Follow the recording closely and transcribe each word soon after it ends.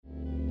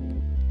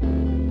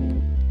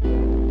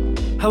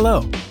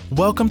Hello,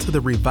 welcome to the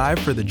Revive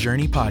for the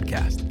Journey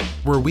podcast,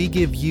 where we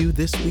give you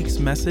this week's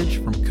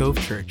message from Cove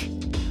Church.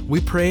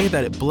 We pray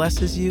that it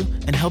blesses you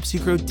and helps you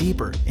grow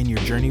deeper in your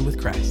journey with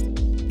Christ.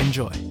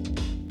 Enjoy.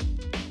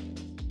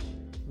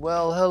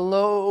 Well,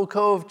 hello,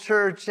 Cove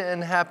Church,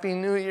 and Happy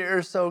New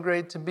Year. So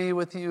great to be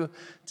with you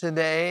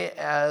today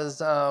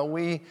as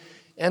we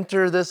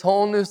enter this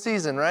whole new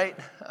season, right,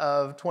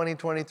 of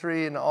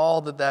 2023 and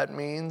all that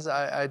means.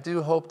 I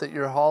do hope that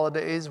your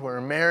holidays were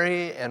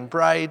merry and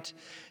bright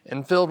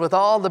and filled with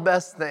all the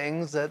best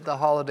things that the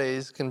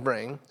holidays can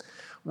bring,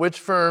 which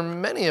for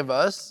many of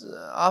us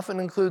often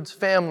includes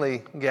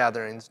family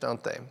gatherings,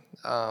 don't they?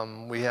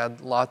 We had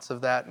lots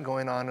of that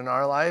going on in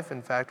our life.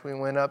 In fact, we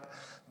went up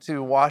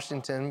to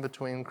Washington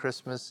between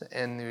Christmas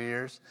and New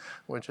Year's,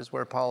 which is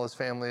where Paula's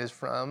family is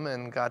from,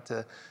 and got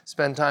to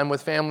spend time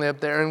with family up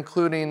there,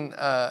 including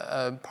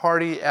a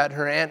party at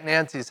her Aunt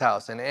Nancy's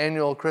house, an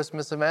annual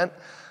Christmas event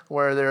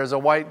where there's a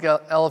white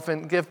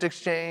elephant gift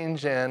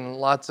exchange and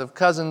lots of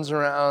cousins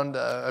around,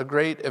 a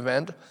great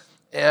event.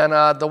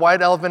 And the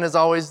white elephant is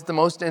always the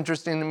most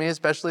interesting to me,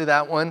 especially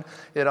that one.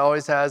 It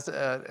always has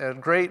a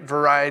great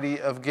variety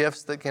of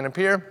gifts that can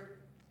appear.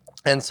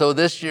 And so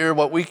this year,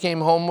 what we came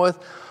home with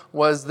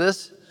was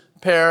this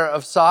pair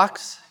of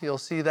socks. You'll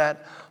see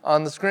that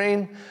on the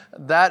screen.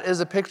 That is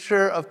a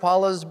picture of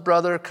Paula's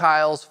brother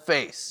Kyle's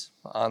face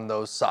on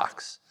those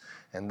socks.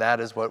 And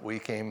that is what we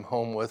came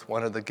home with,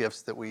 one of the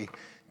gifts that we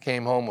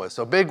came home with.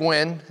 So big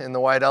win in the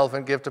white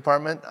elephant gift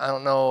department. I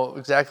don't know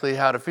exactly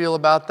how to feel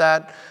about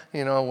that.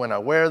 You know, when I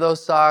wear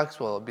those socks,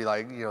 will it be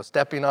like,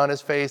 stepping on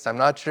his face? I'm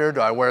not sure. Do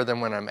I wear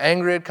them when I'm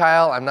angry at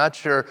Kyle? I'm not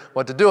sure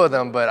what to do with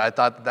them, but I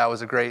thought that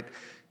was a great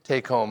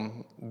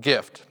take-home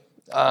gift.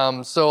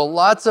 So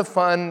lots of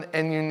fun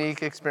and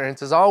unique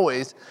experiences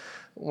always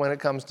when it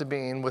comes to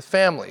being with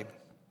family,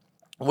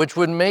 which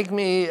would make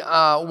me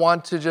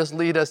want to just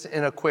lead us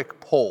in a quick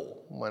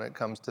poll when it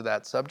comes to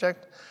that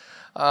subject.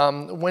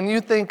 When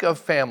you think of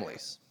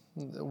families,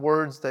 the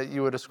words that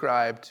you would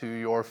ascribe to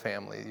your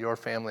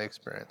family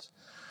experience,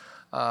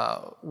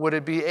 would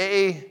it be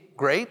A,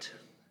 great?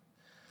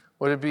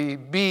 Would it be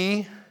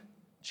B,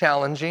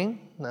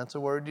 challenging? That's a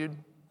word you'd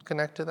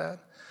connect to that.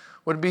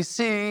 Would it be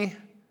C,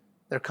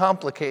 they're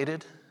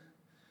complicated?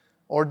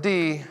 Or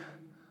D,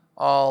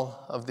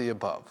 all of the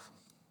above?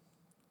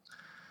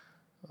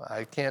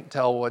 I can't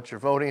tell what you're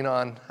voting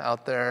on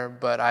out there,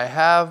 but I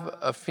have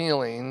a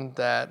feeling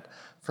that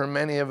for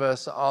many of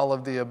us, all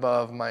of the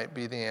above might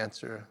be the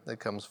answer that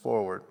comes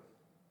forward.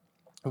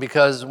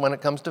 Because when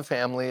it comes to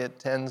family, it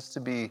tends to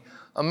be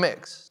a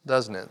mix,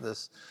 doesn't it?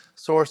 This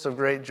source of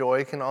great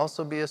joy can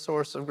also be a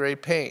source of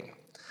great pain.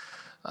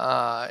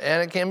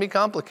 And it can be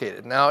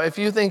complicated. Now, if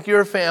you think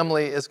your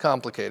family is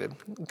complicated,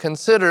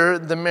 consider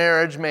the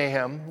marriage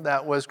mayhem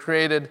that was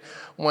created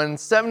when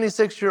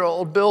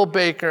 76-year-old Bill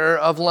Baker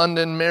of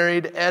London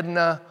married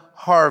Edna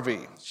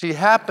Harvey. She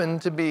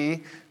happened to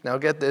be, now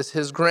get this,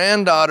 his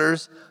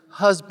granddaughter's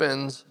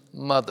husband's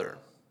mother.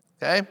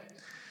 Okay?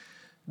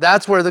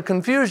 That's where the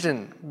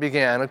confusion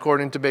began,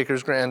 according to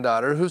Baker's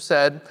granddaughter, who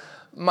said,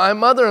 "My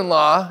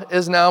mother-in-law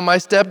is now my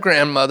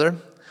step-grandmother.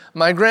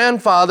 My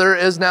grandfather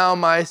is now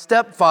my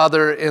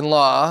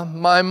stepfather-in-law.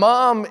 My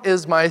mom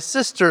is my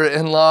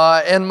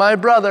sister-in-law, and my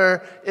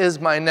brother is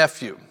my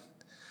nephew."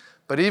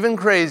 But even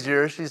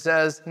crazier, she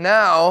says,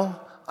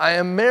 "Now I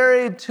am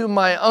married to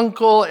my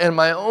uncle, and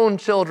my own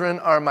children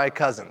are my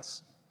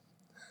cousins."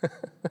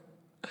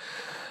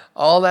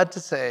 All that to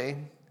say,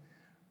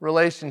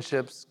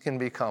 relationships can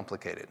be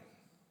complicated.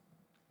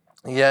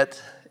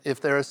 Yet, if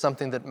there is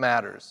something that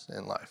matters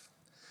in life,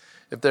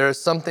 if there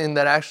is something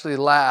that actually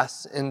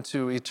lasts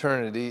into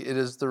eternity, it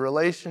is the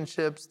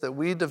relationships that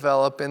we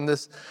develop in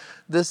this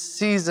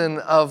season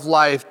of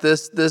life,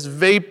 this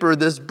vapor,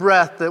 this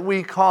breath that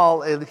we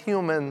call a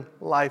human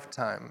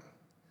lifetime.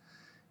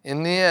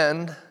 In the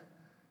end,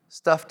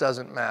 stuff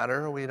doesn't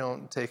matter. We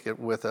don't take it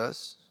with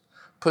us.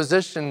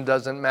 Position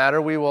doesn't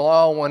matter. We will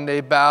all one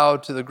day bow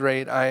to the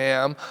great I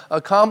Am.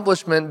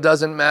 Accomplishment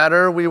doesn't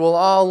matter. We will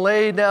all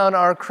lay down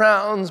our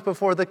crowns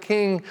before the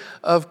King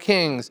of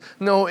Kings.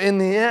 No, in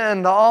the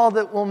end, all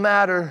that will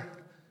matter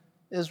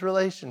is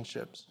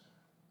relationships.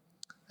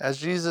 As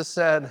Jesus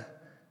said,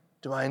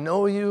 "Do I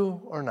know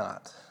you or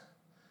not?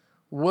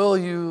 Will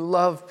you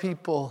love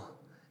people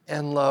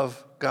and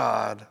love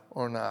God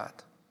or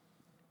not?"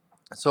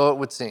 So it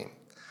would seem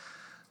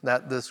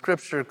that the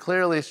scripture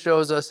clearly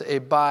shows us a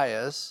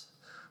bias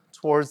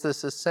towards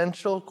this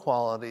essential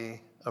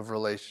quality of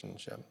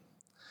relationship.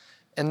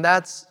 And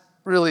that's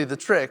really the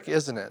trick,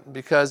 isn't it?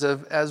 Because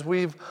as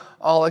we've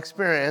all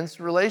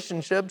experienced,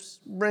 relationships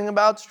bring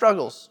about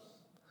struggles.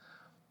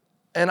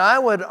 And I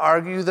would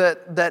argue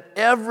that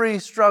every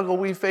struggle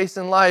we face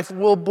in life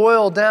will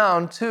boil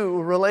down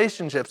to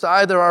relationships,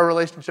 either our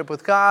relationship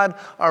with God,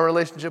 our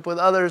relationship with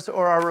others,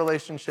 or our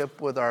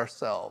relationship with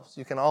ourselves.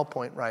 You can all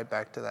point right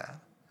back to that.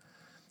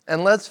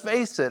 And let's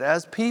face it,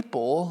 as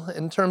people,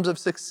 in terms of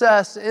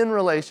success in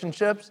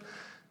relationships,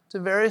 to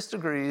various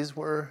degrees,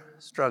 we're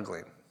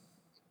struggling.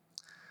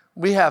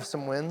 We have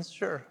some wins,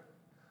 sure.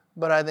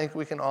 but I think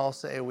we can all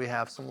say we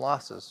have some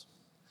losses.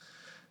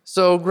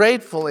 So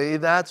gratefully,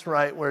 that's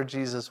right where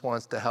Jesus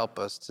wants to help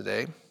us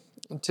today,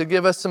 to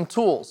give us some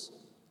tools,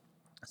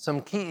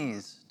 some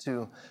keys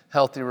to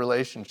healthy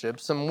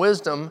relationships, some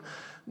wisdom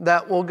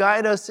that will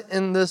guide us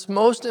in this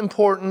most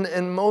important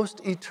and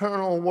most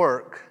eternal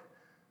work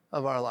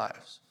of our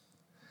lives.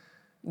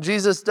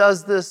 Jesus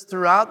does this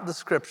throughout the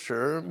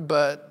scripture,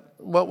 but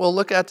what we'll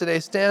look at today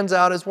stands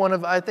out as one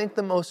of, I think,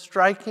 the most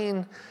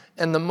striking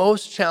and the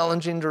most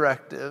challenging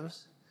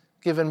directives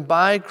given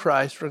by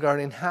Christ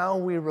regarding how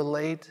we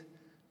relate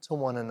to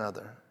one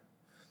another.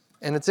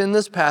 And it's in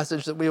this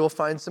passage that we will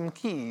find some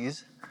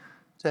keys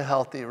to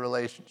healthy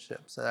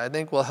relationships that I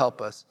think will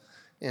help us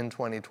in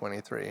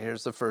 2023.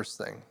 Here's the first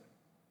thing.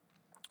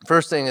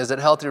 First thing is that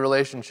healthy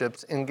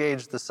relationships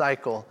engage the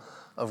cycle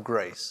of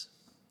grace.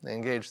 They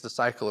engage the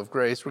cycle of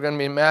grace. We're going to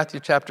be in Matthew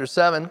chapter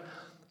 7,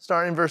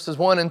 starting verses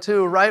 1 and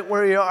 2. Right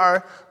where you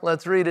are,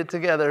 let's read it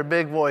together.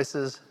 Big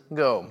voices,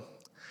 go.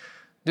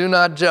 Do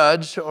not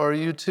judge, or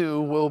you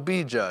too will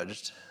be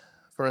judged.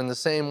 For in the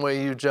same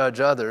way you judge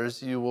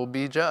others, you will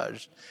be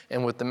judged.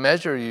 And with the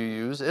measure you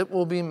use, it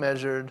will be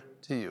measured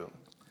to you.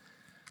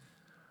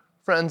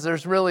 Friends,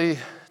 there's really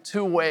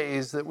two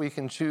ways that we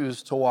can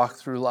choose to walk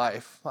through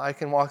life. I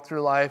can walk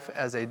through life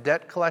as a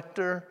debt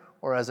collector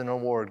or as an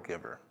award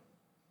giver.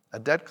 A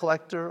debt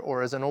collector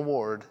or as an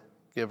award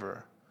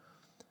giver.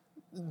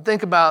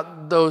 Think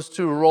about those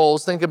two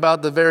roles. Think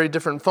about the very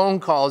different phone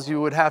calls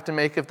you would have to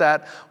make if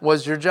that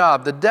was your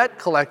job. The debt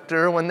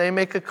collector, when they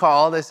make a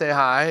call, they say,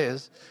 "Hi,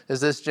 is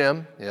this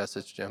Jim?" "Yes,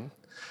 it's Jim."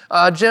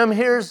 "Jim,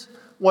 here's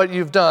what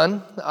you've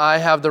done. I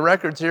have the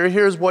records here.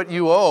 Here's what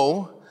you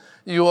owe.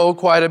 You owe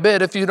quite a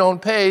bit. If you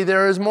don't pay,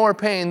 there is more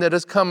pain that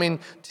is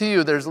coming to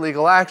you. There's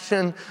legal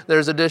action,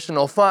 there's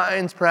additional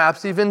fines,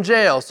 perhaps even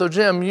jail. So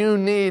Jim, you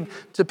need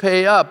to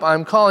pay up.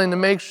 I'm calling to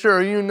make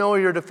sure you know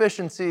your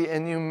deficiency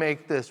and you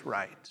make this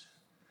right."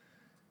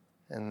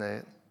 And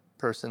the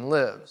person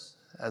lives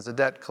as a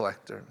debt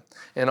collector.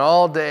 And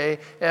all day,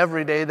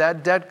 every day,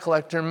 that debt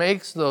collector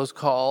makes those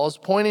calls,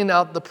 pointing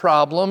out the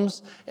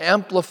problems,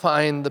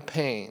 amplifying the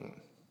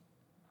pain.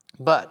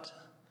 But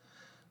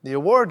the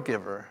award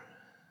giver,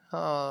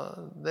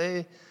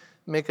 they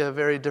make a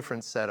very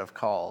different set of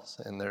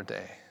calls in their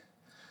day.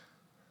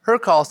 Her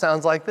call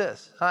sounds like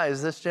this. "Hi,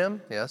 is this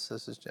Jim?" "Yes,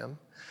 this is Jim."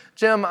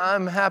 "Jim,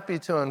 I'm happy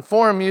to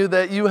inform you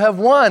that you have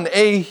won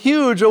a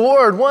huge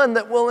award, one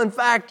that will in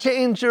fact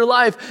change your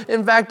life.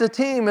 In fact, a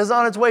team is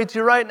on its way to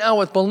you right now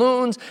with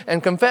balloons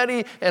and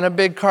confetti and a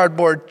big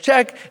cardboard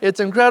check.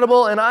 It's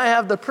incredible, and I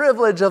have the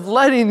privilege of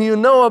letting you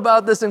know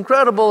about this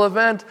incredible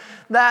event."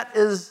 That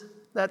is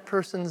that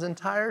person's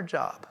entire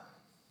job.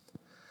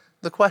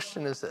 The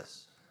question is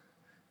this: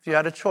 if you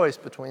had a choice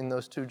between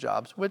those two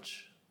jobs,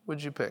 which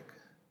would you pick?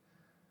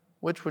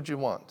 Which would you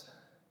want?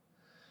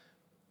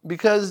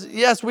 Because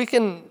yes, we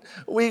can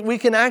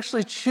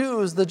actually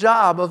choose the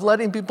job of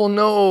letting people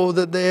know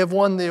that they have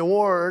won the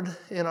award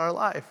in our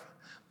life.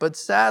 But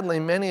sadly,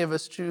 many of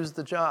us choose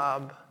the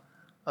job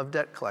of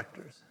debt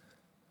collectors.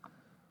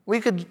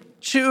 We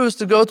could choose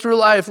to go through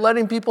life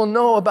letting people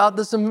know about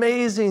this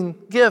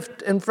amazing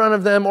gift in front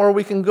of them, or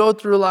we can go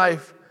through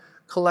life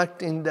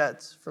collecting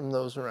debts from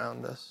those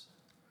around us.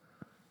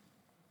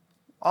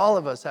 All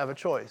of us have a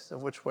choice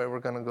of which way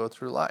we're going to go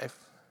through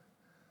life.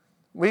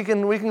 We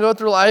can go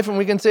through life and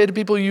we can say to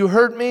people, "You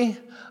hurt me,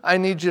 I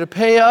need you to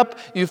pay up,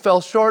 you fell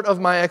short of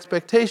my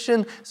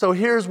expectation, so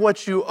here's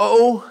what you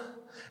owe."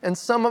 And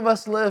some of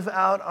us live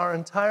out our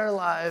entire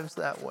lives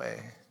that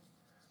way.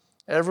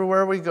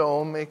 Everywhere we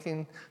go,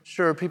 making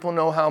sure people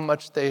know how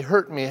much they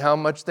hurt me, how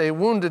much they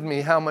wounded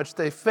me, how much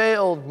they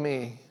failed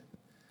me.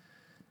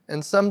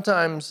 And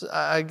sometimes,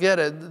 I get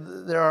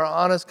it, there are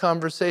honest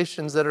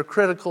conversations that are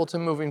critical to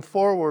moving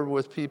forward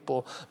with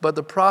people, but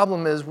the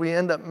problem is we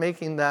end up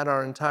making that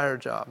our entire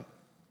job.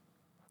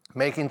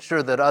 Making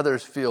sure that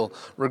others feel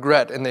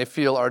regret and they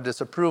feel our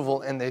disapproval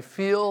and they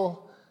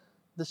feel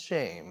the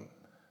shame.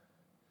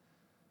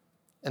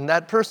 And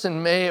that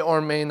person may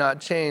or may not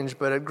change,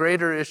 but a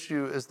greater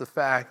issue is the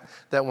fact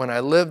that when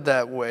I live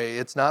that way,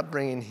 it's not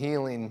bringing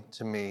healing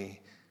to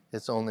me,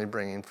 it's only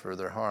bringing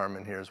further harm,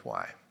 and here's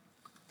why.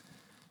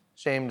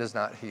 Shame does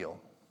not heal.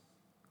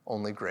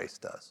 Only grace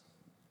does.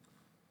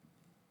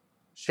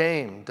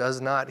 Shame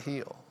does not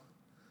heal.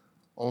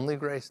 Only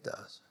grace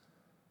does.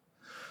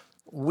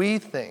 We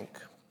think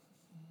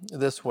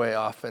this way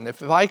often.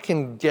 If I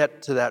can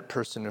get to that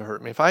person who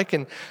hurt me, if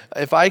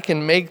I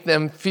can make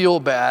them feel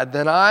bad,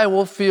 then I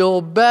will feel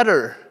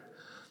better.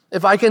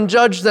 If I can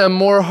judge them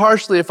more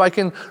harshly, if I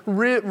can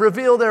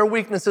reveal their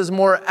weaknesses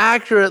more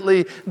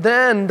accurately,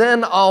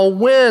 then I'll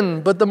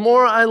win. But the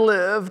more I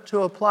live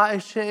to apply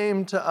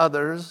shame to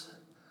others,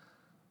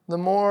 the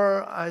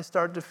more I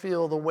start to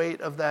feel the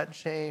weight of that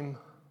shame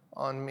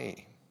on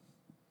me.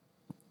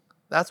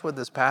 That's what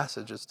this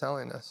passage is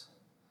telling us.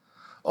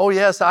 Oh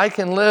yes, I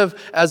can live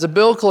as a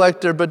bill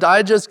collector, but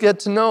I just get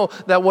to know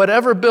that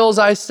whatever bills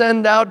I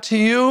send out to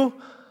you,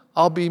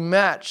 I'll be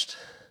matched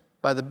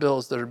by the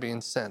bills that are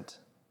being sent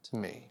to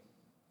me.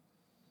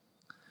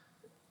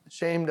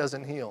 Shame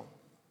doesn't heal.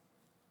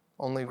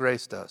 Only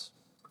grace does.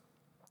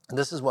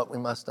 This is what we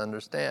must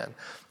understand.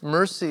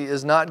 Mercy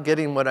is not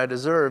getting what I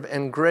deserve,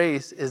 and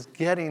grace is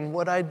getting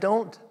what I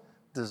don't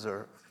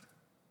deserve.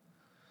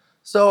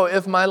 So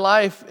if my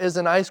life is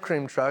an ice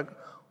cream truck,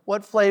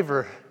 what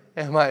flavor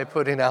am I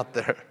putting out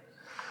there?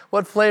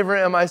 What flavor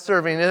am I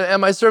serving?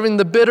 Am I serving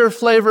the bitter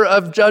flavor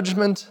of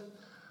judgment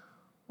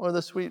or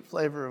the sweet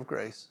flavor of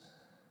grace?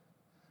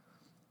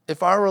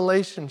 If our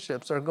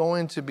relationships are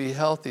going to be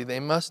healthy, they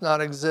must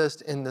not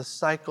exist in the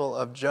cycle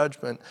of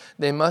judgment.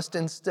 They must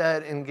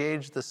instead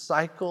engage the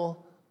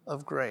cycle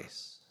of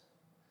grace.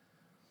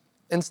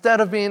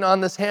 Instead of being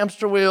on this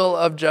hamster wheel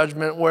of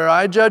judgment where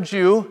I judge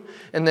you,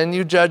 and then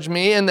you judge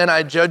me, and then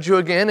I judge you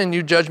again, and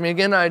you judge me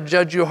again, I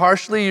judge you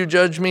harshly, you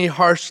judge me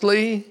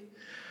harshly,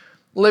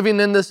 living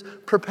in this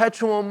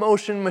perpetual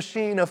motion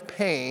machine of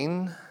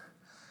pain,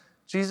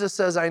 Jesus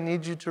says, I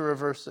need you to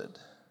reverse it.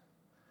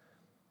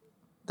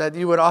 That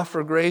you would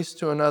offer grace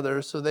to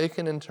another so they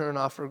can in turn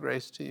offer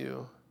grace to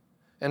you.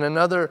 And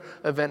another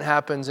event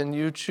happens and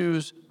you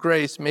choose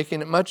grace,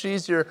 making it much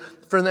easier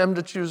for them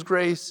to choose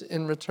grace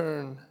in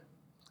return.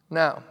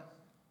 Now,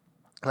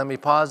 let me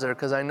pause there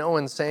because I know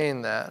in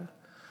saying that,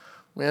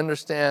 we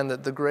understand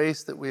that the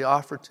grace that we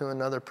offer to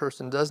another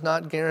person does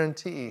not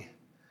guarantee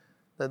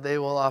that they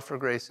will offer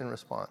grace in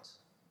response.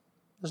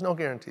 There's no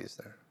guarantees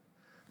there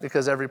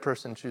because every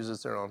person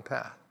chooses their own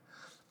path.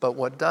 But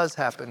what does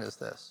happen is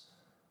this.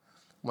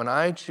 When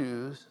I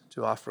choose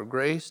to offer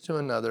grace to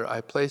another,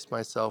 I place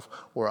myself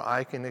where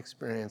I can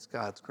experience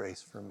God's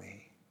grace for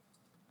me.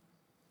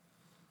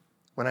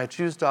 When I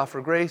choose to offer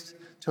grace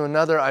to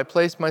another, I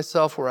place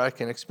myself where I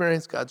can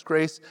experience God's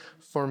grace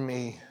for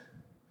me.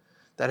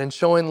 That in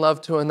showing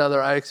love to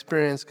another, I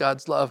experience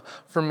God's love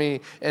for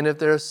me. And if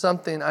there is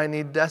something I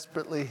need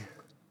desperately,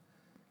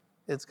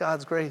 it's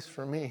God's grace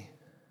for me.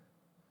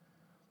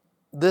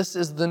 This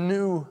is the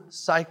new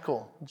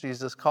cycle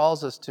Jesus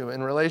calls us to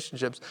in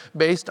relationships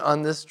based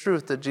on this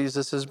truth that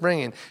Jesus is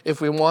bringing. If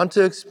we want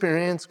to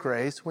experience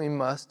grace, we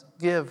must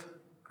give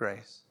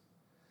grace.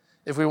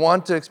 If we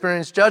want to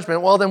experience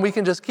judgment, well, then we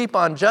can just keep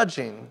on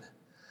judging.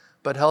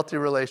 But healthy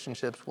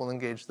relationships will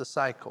engage the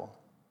cycle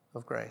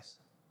of grace.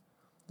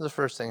 This is the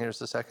first thing. Here's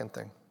the second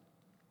thing.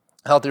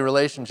 Healthy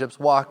relationships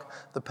walk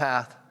the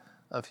path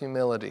of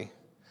humility.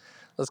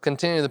 Let's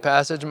continue the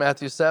passage,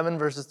 Matthew 7,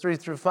 verses 3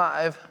 through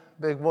 5.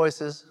 Big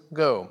voices,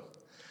 go.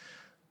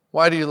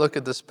 Why do you look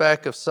at the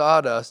speck of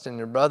sawdust in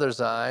your brother's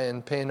eye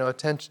and pay no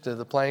attention to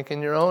the plank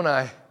in your own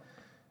eye?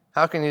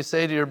 How can you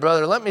say to your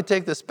brother, let me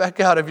take the speck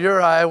out of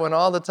your eye when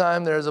all the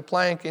time there is a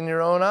plank in your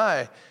own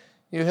eye?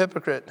 You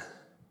hypocrite.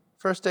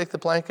 First take the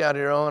plank out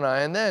of your own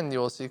eye, and then you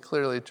will see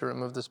clearly to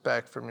remove the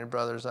speck from your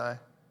brother's eye.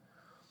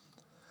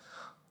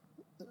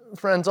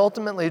 Friends,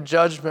 ultimately,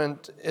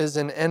 judgment is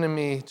an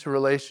enemy to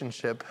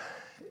relationship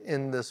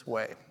in this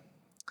way.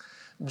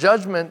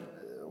 Judgment,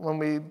 when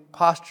we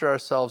posture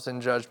ourselves in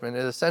judgment,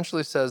 it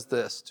essentially says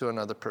this to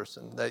another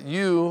person, that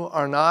you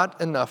are not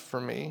enough for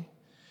me,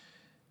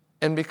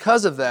 and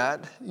because of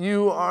that,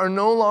 you are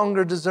no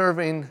longer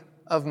deserving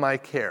of my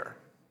care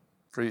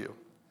for you.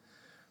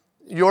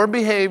 Your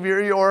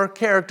behavior, your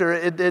character,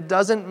 it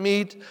doesn't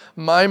meet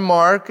my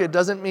mark, it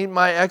doesn't meet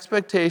my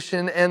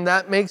expectation, and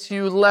that makes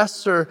you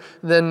lesser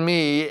than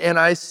me, and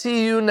I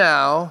see you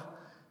now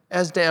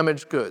as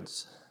damaged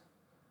goods,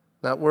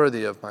 not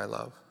worthy of my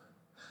love.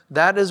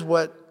 That is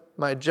what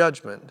my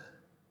judgment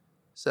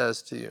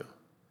says to you.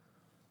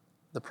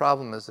 The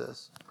problem is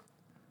this.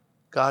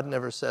 God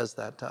never says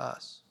that to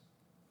us.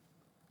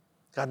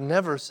 God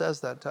never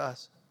says that to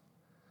us.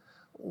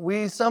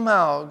 We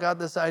somehow got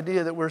this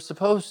idea that we're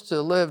supposed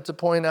to live to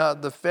point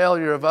out the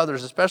failure of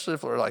others, especially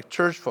if we're like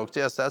church folks.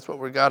 Yes, that's what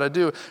we got to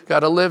do.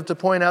 Got to live to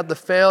point out the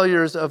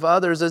failures of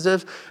others as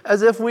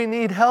if we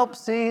need help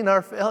seeing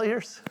our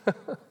failures.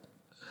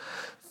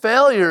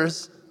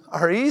 Failures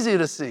are easy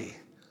to see.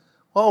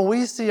 Well,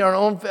 we see our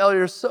own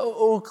failures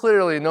so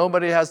clearly,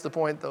 nobody has to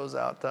point those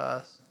out to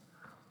us.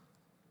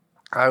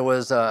 I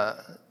was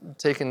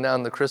taking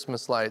down the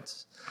Christmas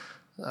lights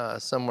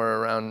somewhere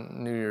around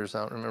New Year's.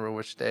 I don't remember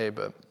which day,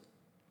 but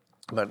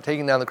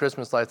taking down the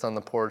Christmas lights on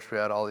the porch, we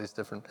had all these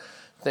different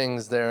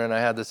things there, and I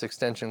had this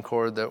extension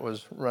cord that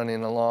was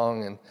running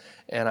along,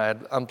 and I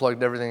had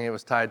unplugged everything it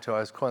was tied to. I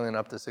was coiling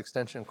up this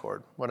extension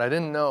cord. What I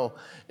didn't know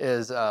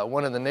is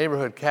one of the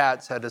neighborhood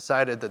cats had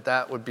decided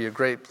that would be a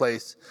great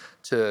place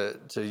to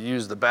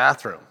use the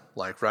bathroom,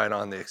 like right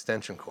on the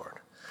extension cord.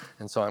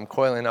 And so I'm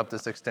coiling up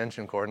this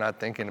extension cord, not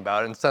thinking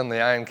about it, and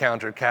suddenly I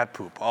encountered cat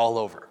poop all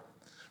over,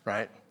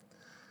 right?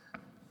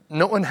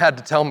 No one had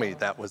to tell me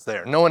that was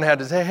there. No one had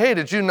to say, hey,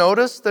 did you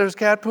notice there's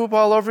cat poop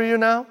all over you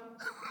now?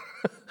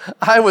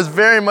 I was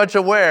very much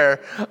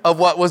aware of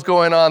what was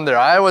going on there.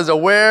 I was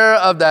aware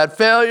of that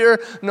failure.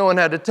 No one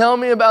had to tell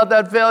me about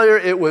that failure.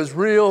 It was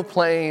real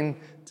plain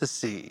to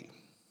see.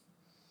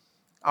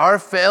 Our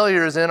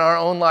failures in our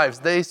own lives,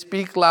 they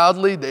speak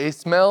loudly, they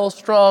smell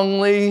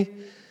strongly,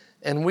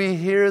 and we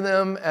hear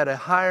them at a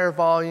higher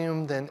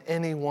volume than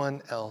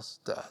anyone else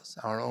does,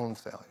 our own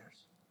failures.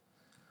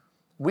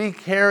 We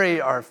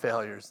carry our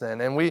failures then,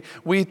 and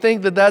we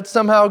think that that's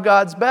somehow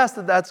God's best,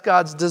 that that's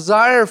God's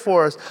desire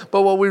for us.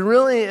 But what we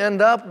really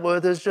end up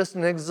with is just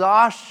an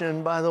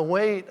exhaustion by the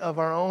weight of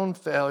our own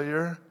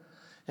failure,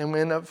 and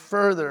we end up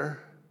further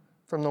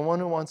from the one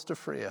who wants to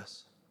free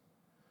us.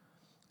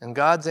 And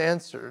God's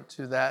answer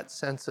to that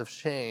sense of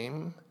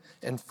shame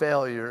and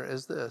failure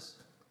is this.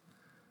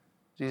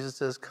 Jesus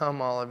says,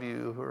 "Come, all of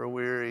you who are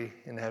weary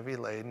and heavy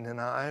laden, and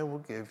I will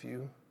give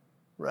you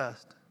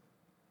rest.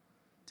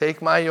 Take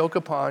my yoke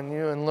upon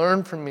you and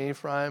learn from me,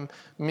 for I am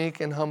meek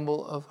and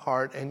humble of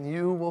heart, and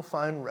you will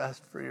find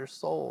rest for your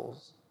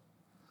souls."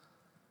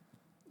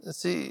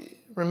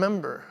 See,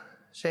 remember,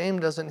 shame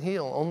doesn't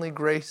heal, only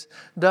grace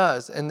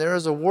does. And there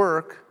is a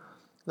work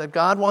that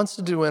God wants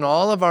to do in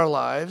all of our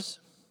lives.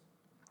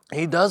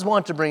 He does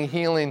want to bring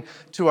healing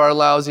to our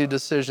lousy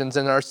decisions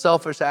and our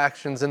selfish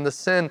actions and the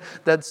sin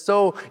that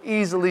so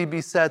easily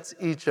besets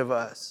each of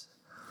us.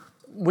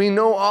 We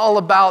know all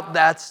about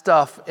that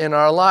stuff in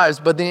our lives,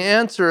 but the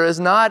answer is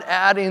not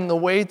adding the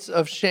weights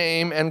of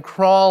shame and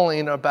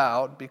crawling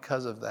about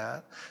because of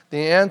that.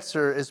 The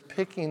answer is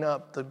picking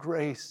up the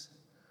grace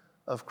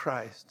of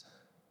Christ,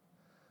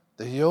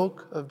 the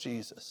yoke of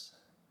Jesus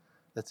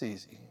that's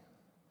easy,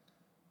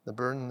 the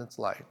burden that's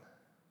light.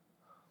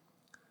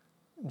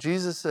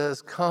 Jesus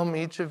says, "Come,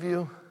 each of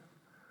you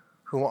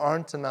who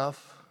aren't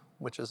enough,"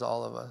 which is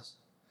all of us.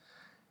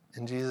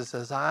 And Jesus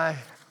says, "I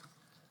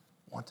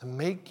want to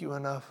make you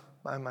enough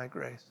by my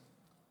grace."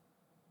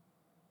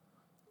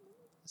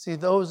 See,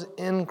 those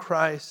in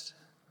Christ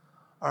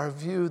are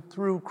viewed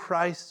through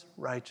Christ's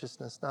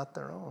righteousness, not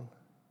their own.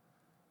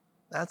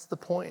 That's the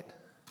point,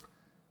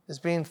 is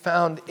being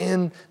found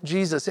in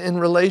Jesus, in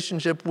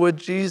relationship with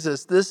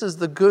Jesus. This is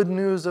the good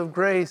news of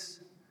grace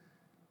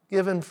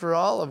given for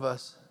all of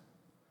us.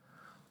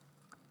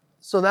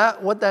 So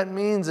what that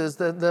means is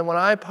that when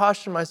I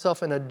posture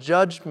myself in a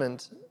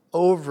judgment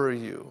over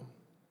you,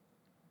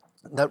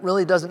 that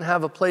really doesn't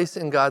have a place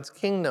in God's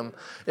kingdom.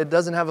 It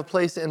doesn't have a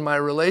place in my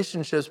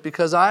relationships,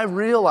 because I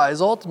realize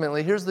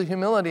ultimately, here's the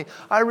humility,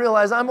 I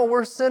realize I'm a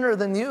worse sinner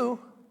than you.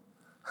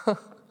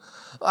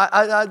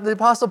 The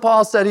Apostle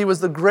Paul said he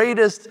was the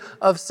greatest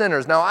of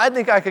sinners. Now, I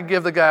think I could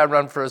give the guy a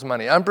run for his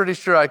money. I'm pretty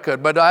sure I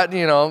could, but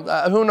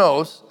who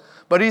knows?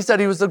 But he said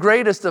he was the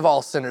greatest of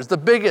all sinners, the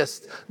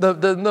biggest,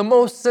 the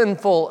most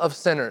sinful of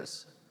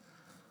sinners.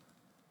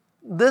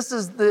 This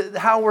is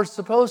how we're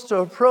supposed to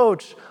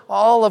approach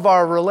all of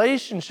our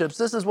relationships.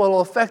 This is what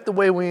will affect the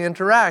way we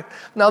interact.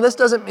 Now, this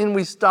doesn't mean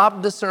we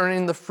stop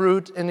discerning the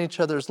fruit in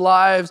each other's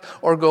lives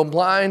or go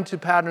blind to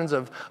patterns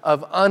of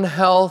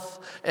unhealth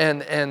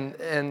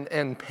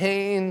and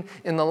pain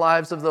in the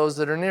lives of those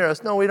that are near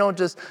us. No, we don't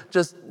just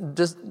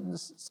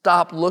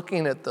stop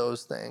looking at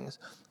those things.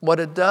 What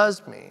it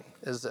does mean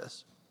is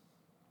this.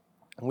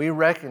 We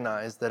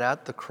recognize that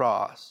at the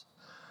cross,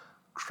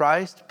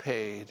 Christ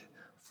paid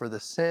for the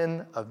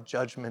sin of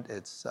judgment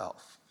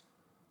itself.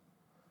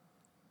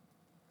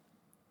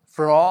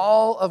 For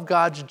all of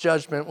God's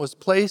judgment was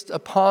placed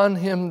upon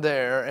him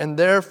there, and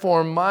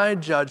therefore my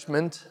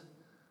judgment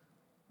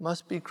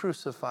must be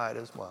crucified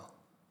as well.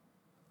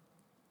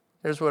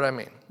 Here's what I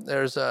mean.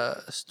 There's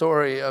a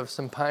story of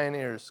some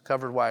pioneers,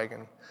 covered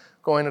wagon,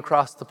 going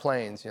across the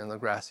plains, the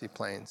grassy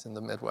plains in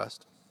the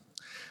Midwest.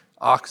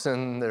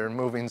 Oxen, they're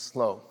moving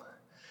slow.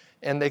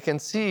 And they can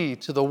see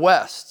to the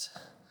west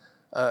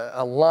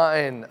a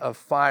line of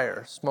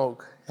fire,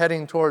 smoke,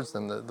 heading towards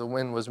them. The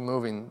wind was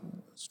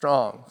moving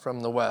strong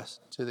from the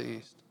west to the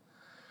east.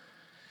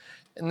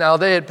 And now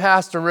they had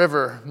passed a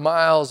river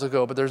miles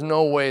ago, but there's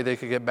no way they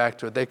could get back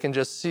to it. They can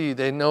just see,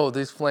 they know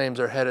these flames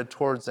are headed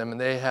towards them, and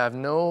they have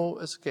no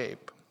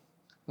escape.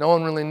 No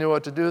one really knew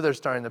what to do. They're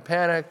starting to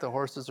panic. The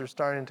horses are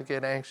starting to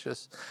get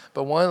anxious.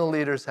 But one of the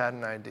leaders had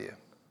an idea.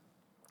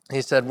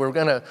 He said, we're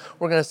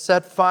gonna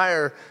set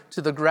fire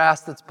to the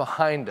grass that's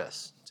behind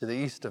us, to the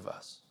east of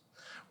us.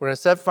 We're going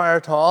to set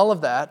fire to all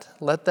of that,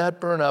 let that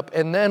burn up,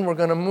 and then we're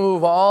going to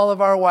move all of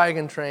our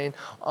wagon train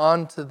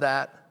onto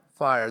that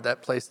fire,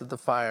 that place that the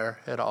fire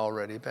had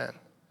already been.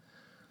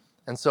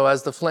 And so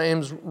as the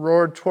flames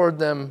roared toward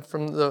them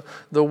from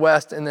the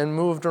west and then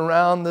moved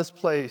around this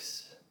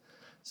place,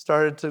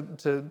 started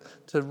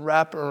to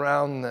wrap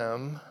around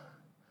them,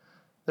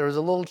 there was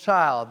a little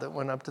child that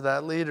went up to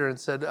that leader and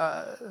said,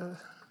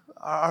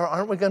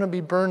 aren't we going to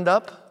be burned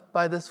up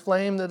by this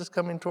flame that is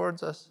coming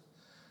towards us?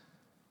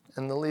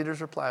 And the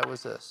leader's reply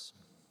was this: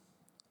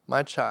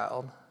 "My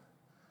child,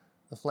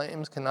 the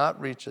flames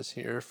cannot reach us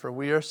here, for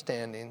we are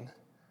standing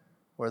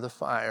where the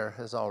fire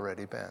has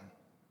already been."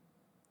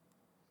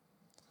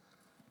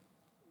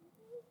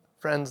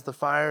 Friends, the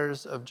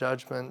fires of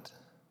judgment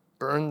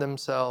burned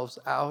themselves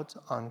out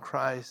on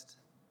Christ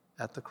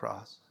at the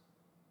cross.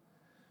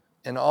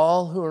 And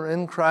all who are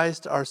in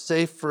Christ are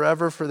safe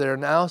forever, for they are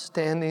now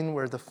standing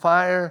where the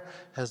fire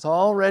has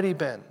already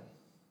been.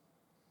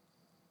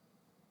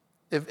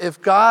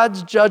 If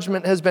God's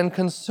judgment has been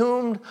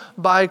consumed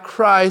by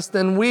Christ,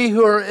 then we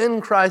who are in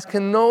Christ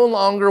can no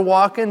longer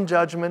walk in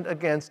judgment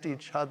against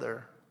each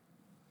other.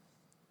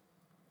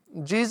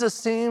 Jesus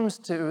seems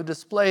to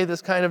display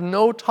this kind of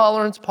no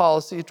tolerance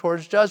policy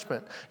towards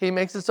judgment. He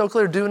makes it so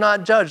clear, do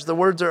not judge. The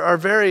words are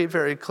very,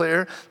 very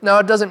clear. Now,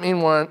 it doesn't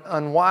mean we're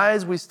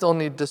unwise. We still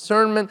need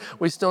discernment.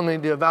 We still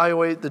need to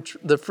evaluate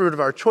the fruit of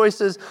our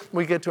choices.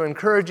 We get to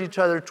encourage each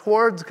other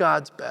towards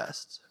God's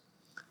best.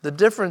 The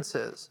difference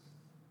is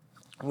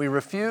we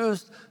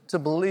refuse to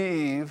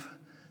believe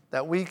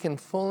that we can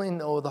fully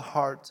know the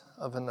heart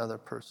of another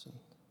person.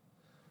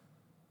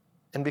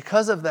 And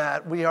because of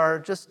that, we are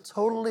just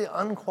totally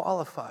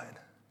unqualified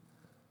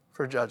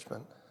for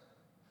judgment.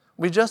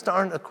 We just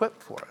aren't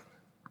equipped for it.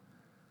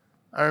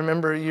 I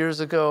remember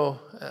years ago,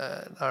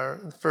 our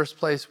first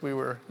place we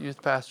were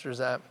youth pastors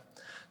at,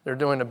 they're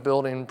doing a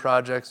building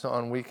project, so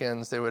on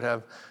weekends they would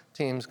have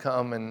teams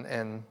come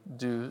and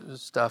do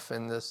stuff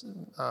in this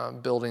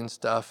building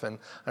stuff. And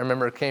I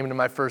remember it came to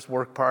my first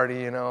work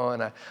party, and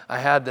I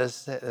had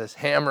this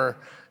hammer.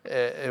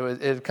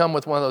 It had come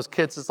with one of those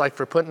kits. It's like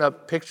for putting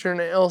up picture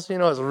nails,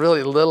 It's a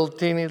really little,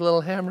 teeny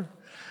little hammer.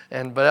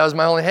 But that was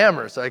my only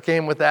hammer. So I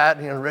came with that,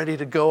 ready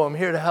to go. I'm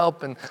here to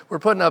help. And we're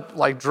putting up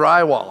like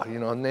drywall,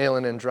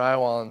 nailing in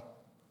drywall. And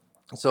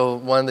so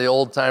one of the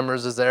old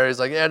timers is there. He's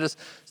like, yeah, just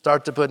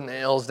start to put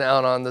nails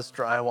down on this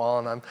drywall.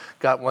 And I've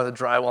got one of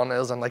the drywall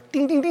nails. I'm like,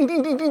 ding, ding, ding,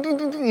 ding, ding, ding, ding,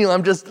 ding, ding.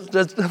 I'm just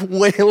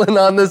wailing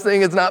on this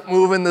thing. It's not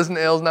moving. This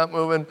nail's not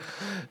moving.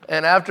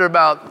 And after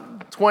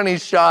about 20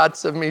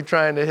 shots of me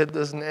trying to hit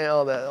this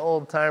nail, that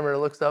old timer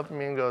looks up at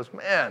me and goes,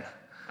 man,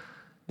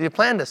 do you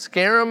plan to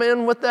scare them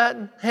in with that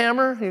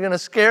hammer? You're going to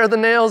scare the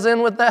nails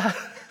in with that?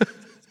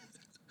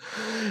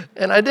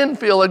 And I didn't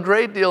feel a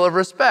great deal of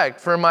respect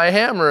for my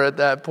hammer at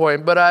that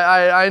point, but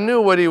I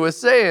knew what he was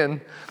saying.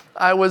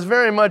 I was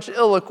very much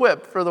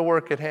ill-equipped for the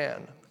work at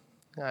hand.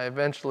 I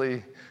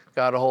eventually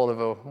got a hold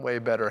of a way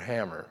better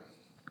hammer.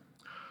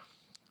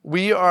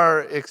 We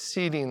are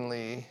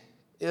exceedingly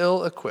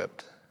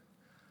ill-equipped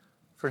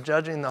for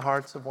judging the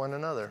hearts of one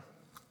another.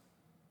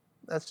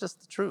 That's just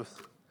the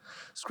truth.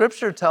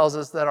 Scripture tells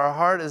us that our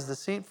heart is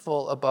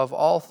deceitful above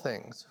all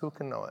things. Who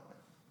can know it?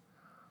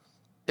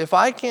 If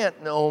I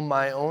can't know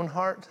my own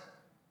heart,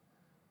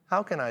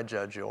 how can I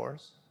judge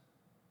yours?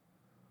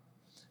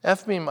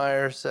 F.B.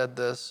 Meyer said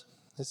this.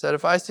 He said,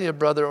 if I see a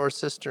brother or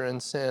sister in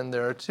sin,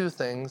 there are two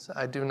things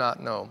I do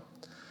not know.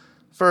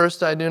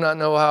 First, I do not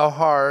know how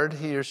hard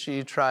he or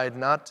she tried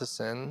not to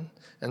sin.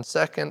 And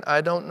second,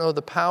 I don't know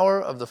the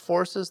power of the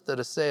forces that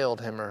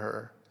assailed him or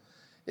her.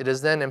 It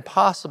is then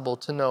impossible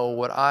to know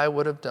what I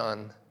would have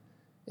done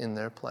in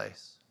their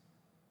place.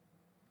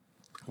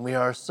 We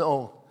are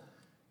so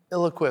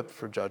ill-equipped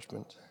for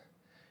judgment,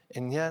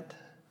 and yet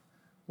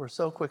we're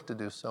so quick to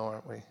do so,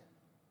 aren't we?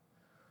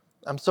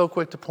 I'm so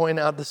quick to point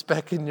out the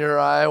speck in your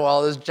eye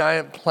while this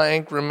giant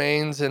plank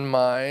remains in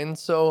mine.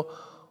 So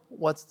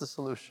what's the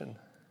solution?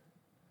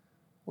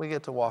 We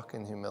get to walk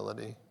in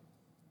humility.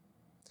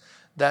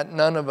 That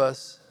none of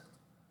us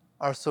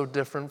are so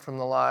different from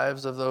the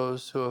lives of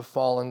those who have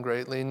fallen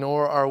greatly,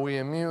 nor are we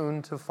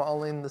immune to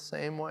falling the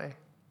same way.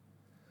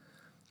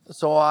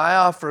 So I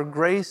offer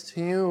grace to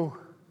you,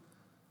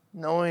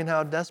 knowing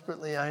how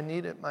desperately I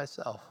need it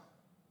myself.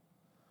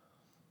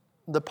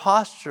 The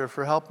posture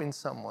for helping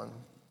someone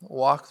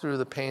walk through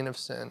the pain of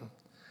sin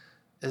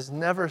is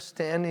never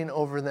standing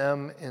over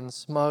them in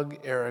smug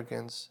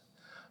arrogance,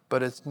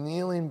 but it's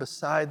kneeling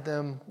beside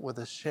them with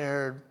a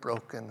shared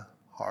broken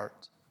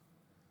heart.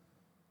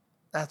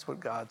 That's what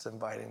God's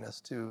inviting us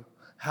to,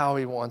 how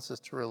he wants us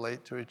to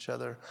relate to each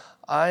other.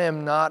 I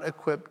am not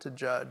equipped to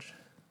judge.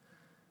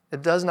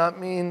 It does not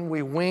mean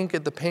we wink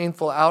at the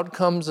painful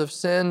outcomes of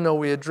sin. No,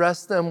 we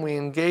address them, we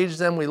engage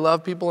them, we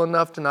love people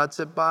enough to not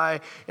sit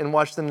by and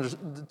watch them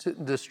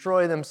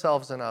destroy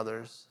themselves and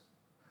others.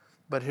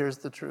 But here's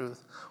the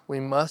truth. We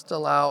must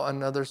allow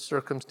another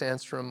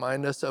circumstance to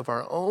remind us of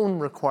our own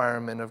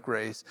requirement of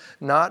grace,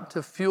 not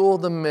to fuel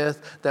the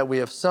myth that we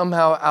have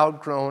somehow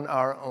outgrown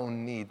our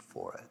own need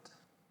for it.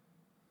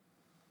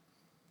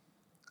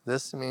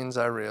 This means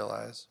I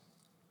realize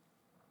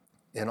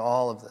in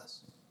all of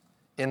this,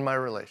 in my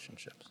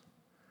relationships,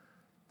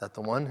 that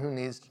the one who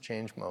needs to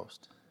change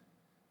most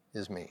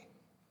is me.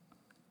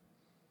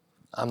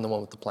 I'm the one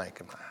with the plank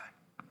in my eye.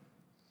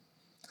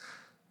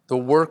 The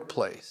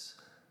workplace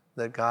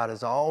that God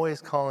is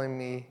always calling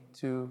me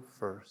to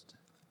first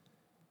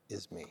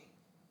is me.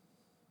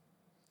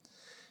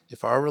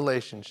 If our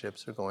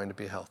relationships are going to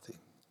be healthy,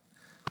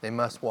 they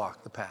must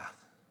walk the path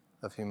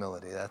of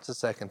humility. That's the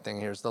second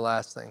thing. Here's the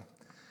last thing.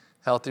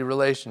 Healthy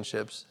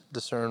relationships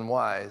discern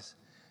wise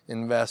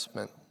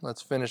investment.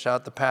 Let's finish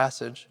out the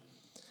passage.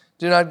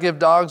 Do not give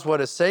dogs what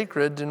is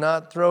sacred. Do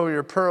not throw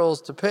your pearls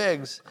to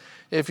pigs.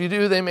 If you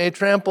do, they may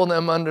trample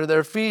them under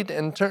their feet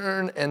and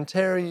turn and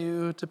tear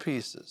you to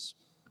pieces.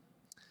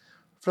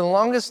 For the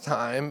longest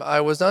time,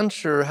 I was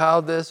unsure how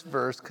this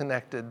verse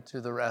connected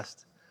to the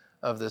rest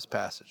of this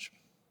passage.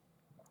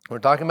 We're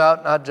talking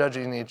about not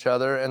judging each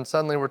other, and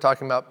suddenly we're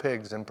talking about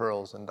pigs and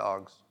pearls and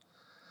dogs.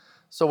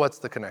 So what's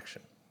the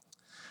connection?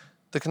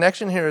 The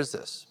connection here is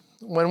this.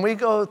 When we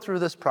go through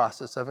this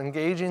process of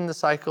engaging the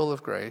cycle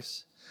of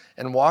grace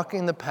and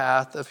walking the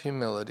path of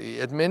humility,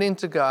 admitting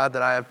to God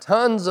that I have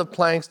tons of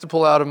planks to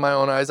pull out of my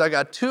own eyes. I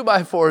got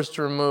 2x4s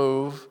to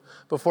remove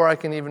before I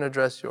can even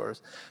address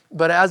yours.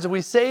 But as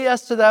we say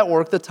yes to that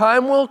work, the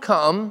time will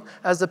come,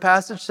 as the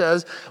passage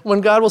says,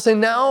 when God will say,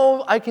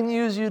 now I can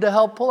use you to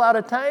help pull out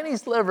a tiny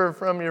sliver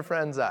from your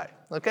friend's eye.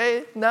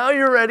 Okay? Now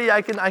you're ready.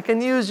 I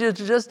can use you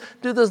to just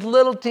do this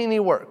little teeny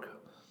work.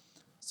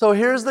 So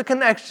here's the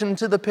connection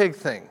to the pig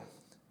thing.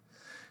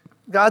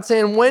 God's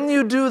saying, when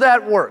you do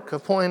that work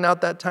of pulling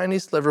out that tiny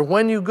sliver,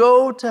 when you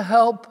go to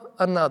help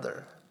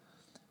another,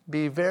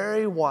 be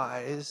very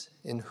wise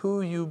in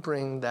who you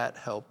bring that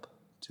help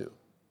to.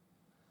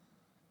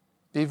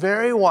 Be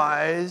very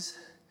wise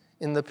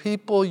in the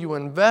people you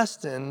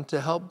invest in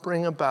to help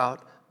bring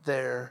about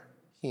their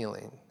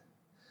healing.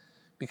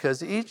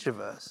 Because each of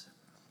us,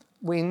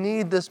 we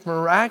need this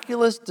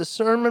miraculous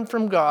discernment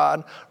from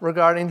God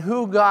regarding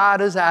who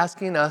God is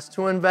asking us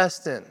to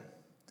invest in.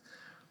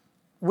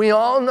 We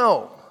all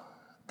know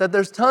that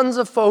there's tons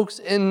of folks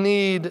in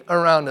need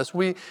around us.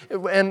 We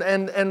know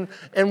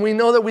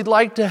that we'd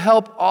like to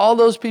help all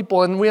those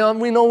people, and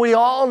we know we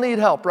all need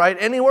help, right?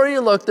 Anywhere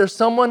you look, there's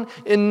someone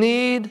in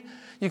need.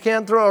 You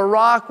can't throw a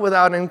rock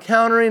without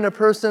encountering a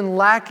person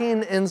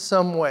lacking in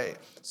some way.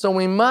 So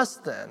we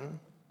must then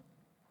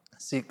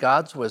seek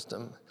God's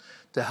wisdom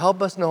to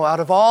help us know, out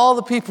of all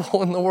the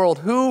people in the world,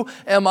 who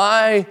am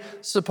I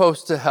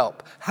supposed to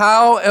help?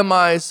 How am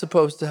I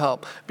supposed to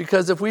help?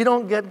 Because if we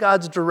don't get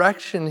God's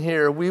direction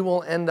here, we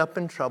will end up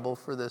in trouble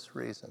for this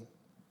reason.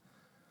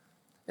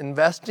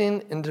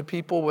 Investing into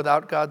people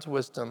without God's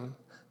wisdom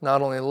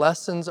not only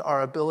lessens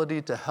our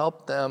ability to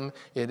help them,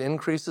 it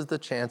increases the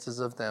chances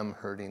of them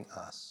hurting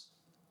us.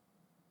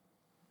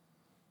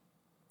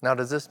 Now,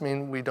 does this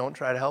mean we don't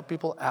try to help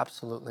people?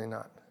 Absolutely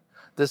not.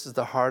 This is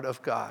the heart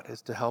of God,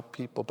 is to help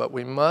people. But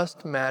we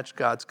must match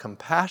God's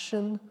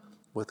compassion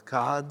with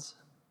God's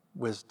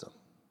wisdom.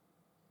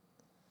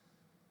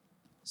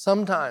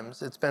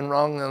 Sometimes it's been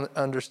wrongly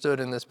understood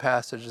in this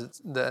passage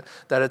that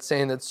it's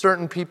saying that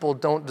certain people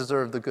don't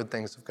deserve the good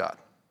things of God,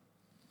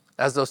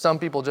 as though some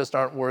people just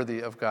aren't worthy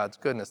of God's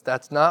goodness.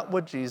 That's not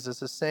what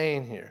Jesus is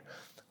saying here.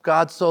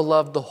 God so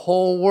loved the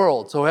whole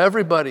world, so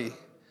everybody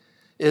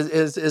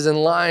is in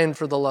line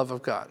for the love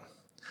of God.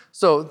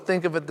 So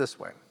think of it this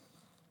way.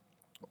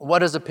 What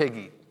does a pig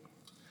eat?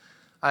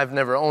 I've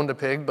never owned a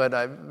pig, but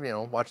I've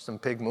watched some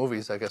pig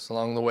movies, I guess,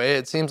 along the way.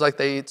 It seems like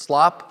they eat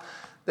slop.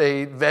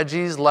 They eat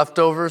veggies,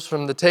 leftovers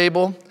from the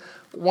table.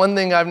 One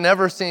thing I've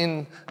never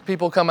seen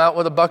people come out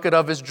with a bucket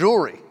of is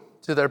jewelry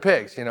to their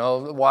pigs.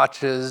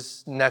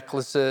 Watches,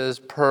 necklaces,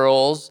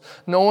 pearls.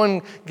 No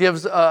one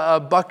gives a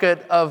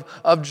bucket of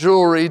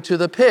jewelry to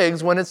the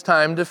pigs when it's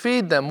time to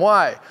feed them.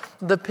 Why?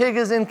 The pig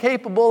is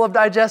incapable of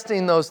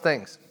digesting those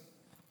things.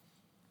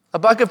 A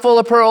bucket full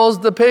of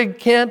pearls, the pig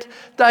can't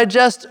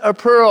digest a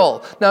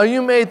pearl. Now,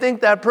 you may think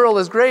that pearl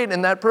is great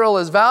and that pearl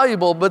is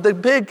valuable, but the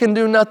pig can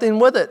do nothing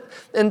with it.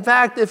 In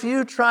fact, if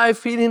you try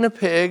feeding a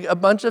pig a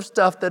bunch of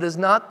stuff that is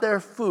not their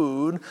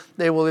food,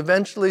 they will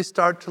eventually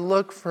start to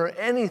look for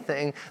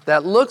anything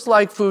that looks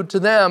like food to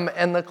them,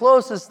 and the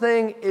closest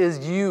thing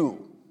is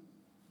you.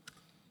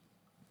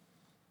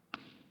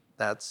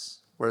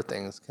 That's where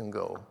things can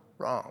go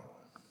wrong.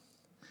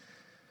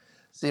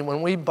 See,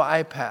 when we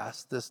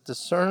bypass this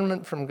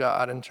discernment from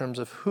God in terms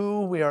of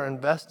who we are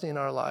investing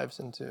our lives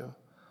into,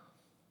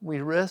 we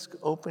risk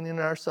opening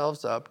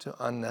ourselves up to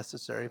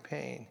unnecessary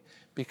pain.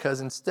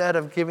 Because instead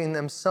of giving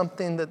them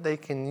something that they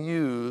can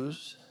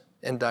use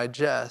and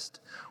digest,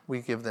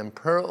 we give them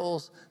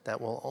pearls that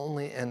will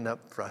only end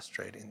up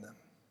frustrating them.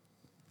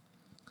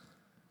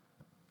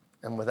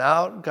 And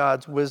without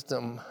God's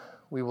wisdom,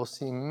 we will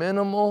see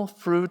minimal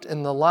fruit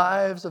in the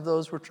lives of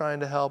those we're trying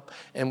to help,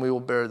 and we will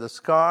bear the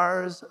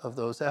scars of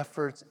those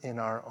efforts in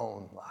our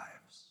own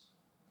lives.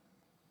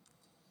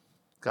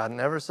 God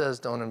never says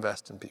don't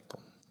invest in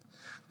people.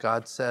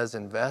 God says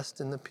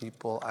invest in the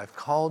people I've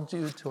called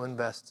you to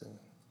invest in.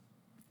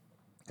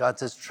 God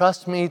says,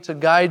 trust me to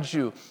guide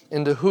you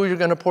into who you're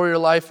going to pour your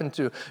life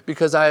into,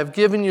 because I have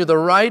given you the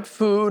right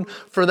food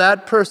for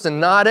that person.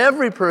 Not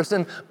every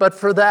person, but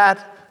for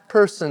that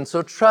person.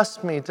 So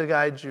trust me to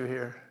guide you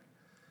here.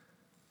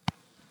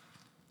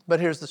 But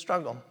here's the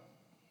struggle.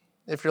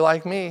 If you're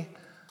like me,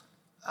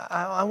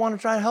 I want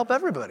to try to help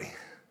everybody.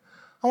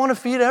 I want to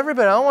feed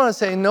everybody. I don't want to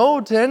say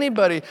no to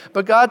anybody.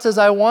 But God says,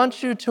 I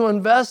want you to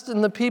invest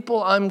in the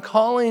people I'm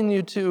calling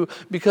you to,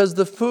 because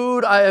the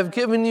food I have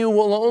given you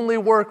will only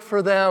work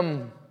for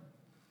them.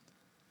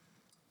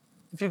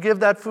 If you give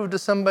that food to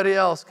somebody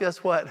else,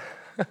 guess what?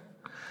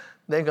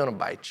 They're going to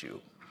bite you.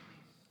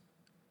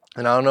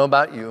 And I don't know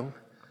about you,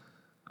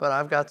 but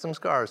I've got some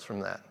scars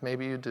from that.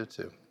 Maybe you do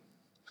too.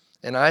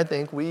 And I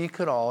think we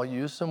could all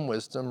use some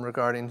wisdom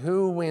regarding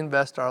who we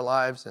invest our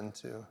lives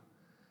into.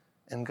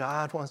 And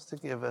God wants to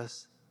give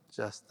us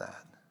just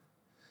that,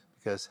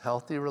 because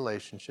healthy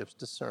relationships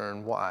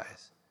discern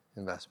wise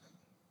investment.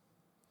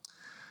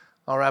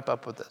 I'll wrap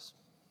up with this.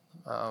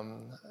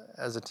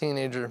 As a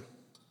teenager,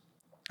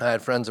 I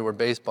had friends that were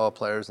baseball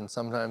players, and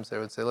sometimes they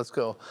would say, let's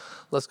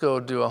go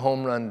do a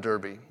home run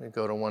derby. We'd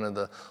go to one of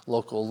the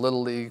local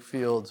Little League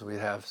fields. We'd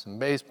have some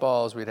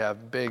baseballs. We'd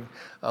have big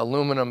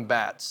aluminum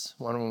bats.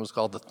 One of them was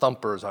called the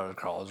Thumpers, I would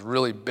call it. It was a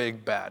really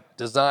big bat,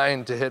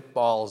 designed to hit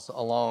balls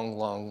a long,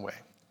 long way.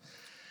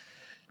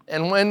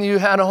 And when you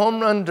had a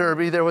home run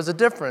derby, there was a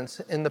difference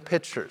in the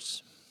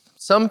pitchers.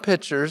 Some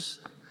pitchers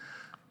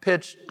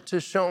pitched to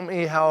show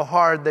me how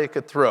hard they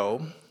could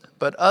throw,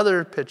 but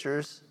other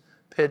pitchers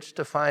pitched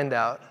to find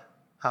out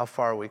how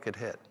far we could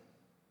hit.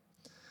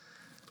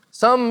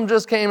 Some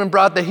just came and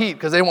brought the heat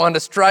because they wanted to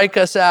strike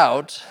us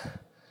out,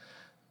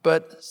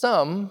 but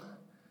some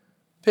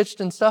pitched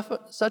in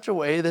such a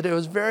way that it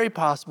was very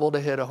possible to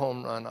hit a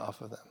home run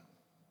off of them.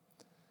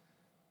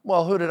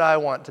 Well, who did I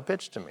want to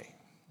pitch to me?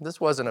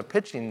 This wasn't a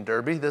pitching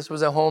derby, this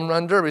was a home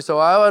run derby. So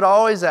I would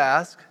always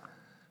ask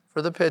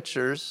for the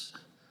pitchers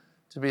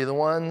to be the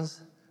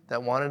ones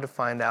that wanted to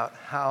find out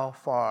how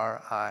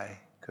far I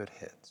could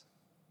hit.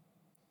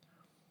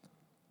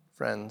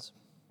 Friends,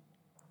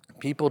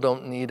 people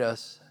don't need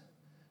us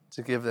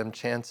to give them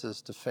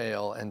chances to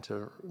fail and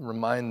to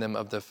remind them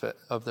of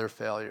their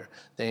failure.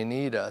 They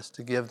need us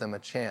to give them a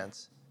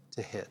chance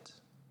to hit.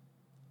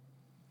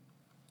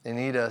 They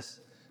need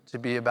us to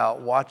be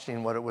about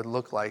watching what it would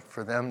look like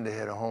for them to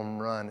hit a home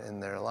run in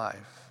their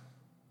life.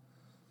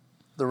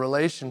 The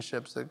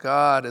relationships that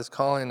God is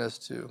calling us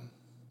to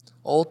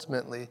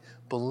ultimately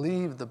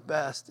believe the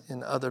best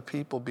in other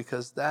people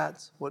because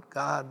that's what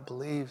God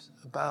believes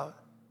about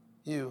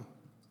you.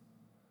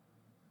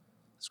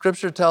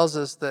 Scripture tells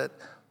us that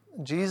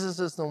Jesus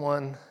is the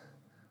one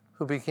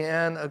who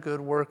began a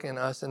good work in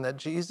us and that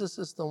Jesus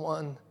is the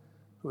one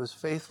who is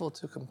faithful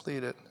to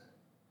complete it.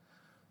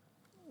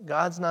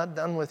 God's not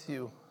done with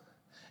you,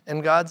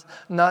 and God's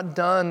not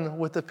done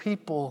with the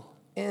people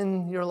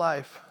in your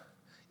life,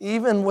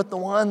 even with the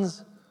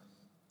ones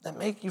that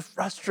make you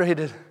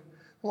frustrated,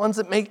 the ones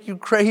that make you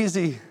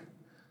crazy.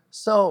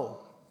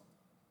 So,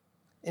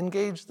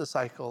 engage the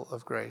cycle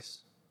of grace.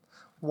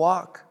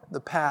 Walk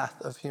the path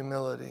of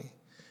humility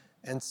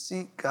and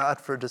seek God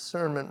for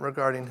discernment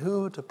regarding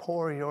who to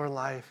pour your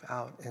life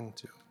out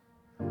into.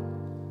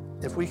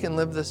 If we can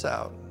live this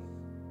out,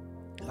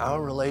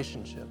 our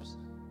relationships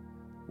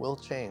will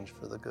change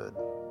for the good.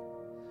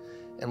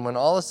 And when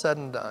all is said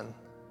and done,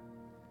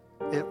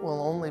 it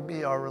will only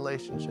be our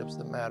relationships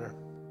that matter.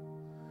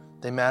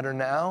 They matter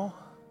now,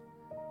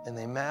 and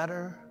they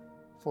matter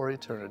for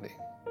eternity.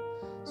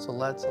 So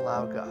let's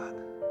allow God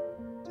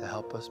to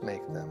help us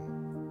make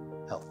them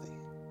healthy.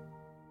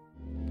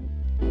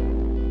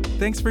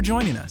 Thanks for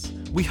joining us.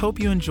 We hope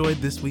you enjoyed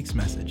this week's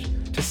message.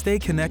 To stay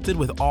connected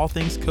with all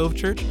things Cove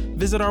Church,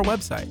 visit our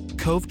website,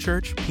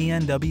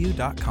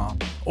 covechurchpnw.com,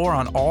 or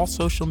on all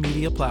social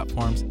media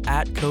platforms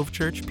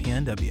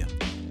 @CoveChurchPNW.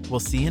 We'll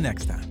see you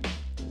next time.